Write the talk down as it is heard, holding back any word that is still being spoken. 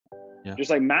Yeah. Just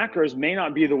like macros may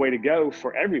not be the way to go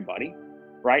for everybody,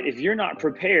 right? If you're not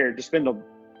prepared to spend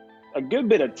a good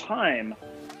bit of time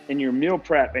in your meal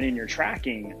prep and in your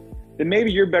tracking, then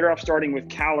maybe you're better off starting with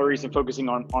calories and focusing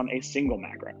on a single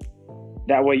macro.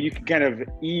 That way you can kind of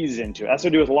ease into it. That's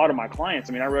what I do with a lot of my clients.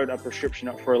 I mean, I wrote a prescription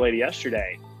up for a lady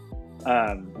yesterday.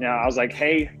 Now I was like,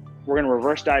 hey, we're going to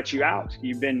reverse diet you out.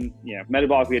 You've been,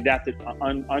 metabolically adapted,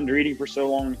 under eating for so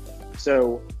long.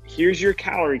 So here's your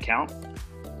calorie count,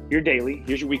 your daily,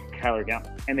 here's your weekly calorie count.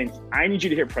 And then I need you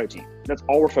to hit protein. That's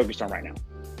all we're focused on right now.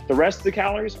 The rest of the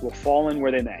calories will fall in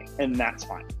where they may, and that's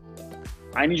fine.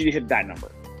 I need you to hit that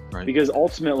number. Right. Because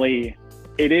ultimately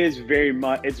it's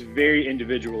very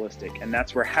individualistic. And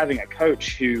that's where having a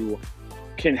coach who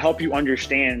can help you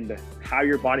understand how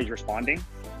your body's responding,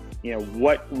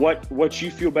 what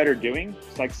you feel better doing.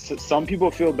 It's like some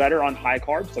people feel better on high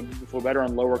carbs, some people feel better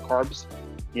on lower carbs,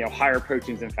 higher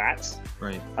proteins and fats.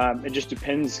 Right. It just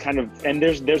depends and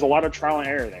there's a lot of trial and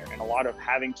error there, and a lot of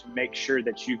having to make sure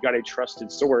that you've got a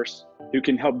trusted source who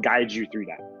can help guide you through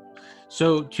that.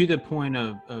 So to the point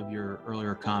of your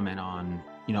earlier comment on,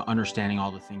 understanding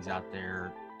all the things out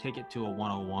there, take it to a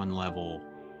 101 level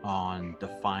on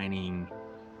defining,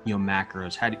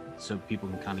 macros, so people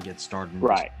can kind of get started and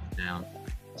right down.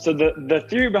 So the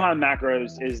theory behind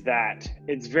macros is that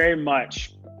it's very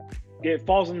much, it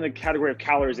falls in the category of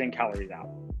calories in, calories out,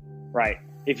 right?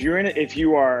 If your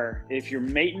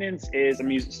maintenance is,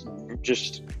 I'm using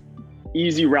just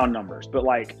easy round numbers, but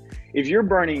like if you're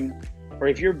burning, or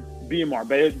if your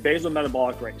BMR, basal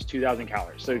metabolic rate, is 2,000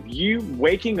 calories. So if you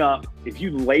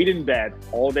laid in bed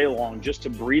all day long just to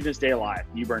breathe and stay alive,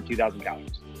 you burn 2,000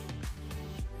 calories.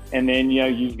 And then,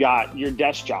 you've got your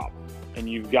desk job, and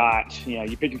you've got,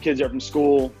 you pick your kids up from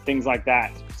school, things like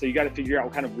that. So you got to figure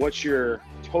out what's your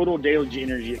total daily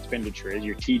energy expenditure is,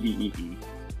 your TDEE.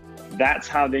 That's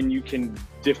how then you can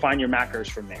define your macros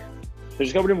from there. There's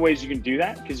a couple different ways you can do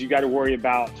that, because you got to worry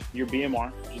about your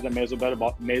BMR, which is the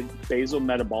basal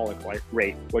metabolic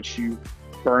rate, what you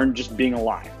burn just being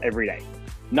alive every day.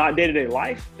 Not day-to-day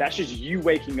life. That's just you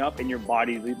waking up and your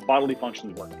bodily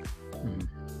functions working. Mm-hmm.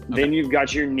 Then Okay. you've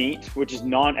got your NEAT, which is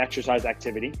non-exercise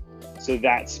activity. So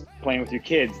that's playing with your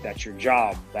kids, that's your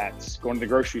job, that's going to the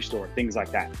grocery store, things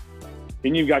like that.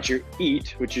 Then you've got your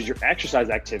EAT, which is your exercise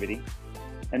activity.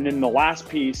 And then the last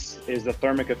piece is the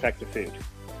thermic effect of food.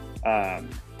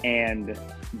 And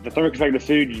the thermic effect of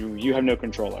food, you have no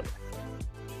control over.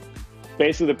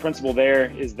 Basically, the principle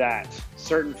there is that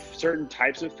certain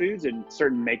types of foods and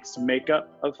certain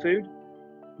makeup of food,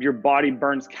 your body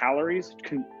burns calories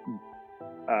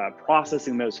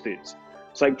processing those foods.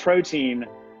 So like protein,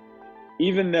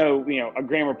 even though a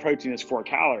gram of protein is 4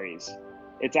 calories,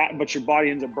 but your body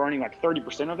ends up burning like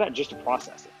 30% of that just to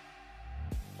process it.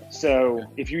 So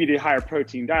if you eat a higher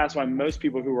protein diet, that's why most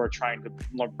people who are trying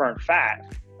to burn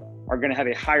fat are going to have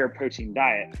a higher protein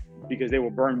diet, because they will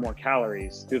burn more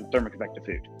calories through the thermic effect of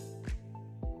food.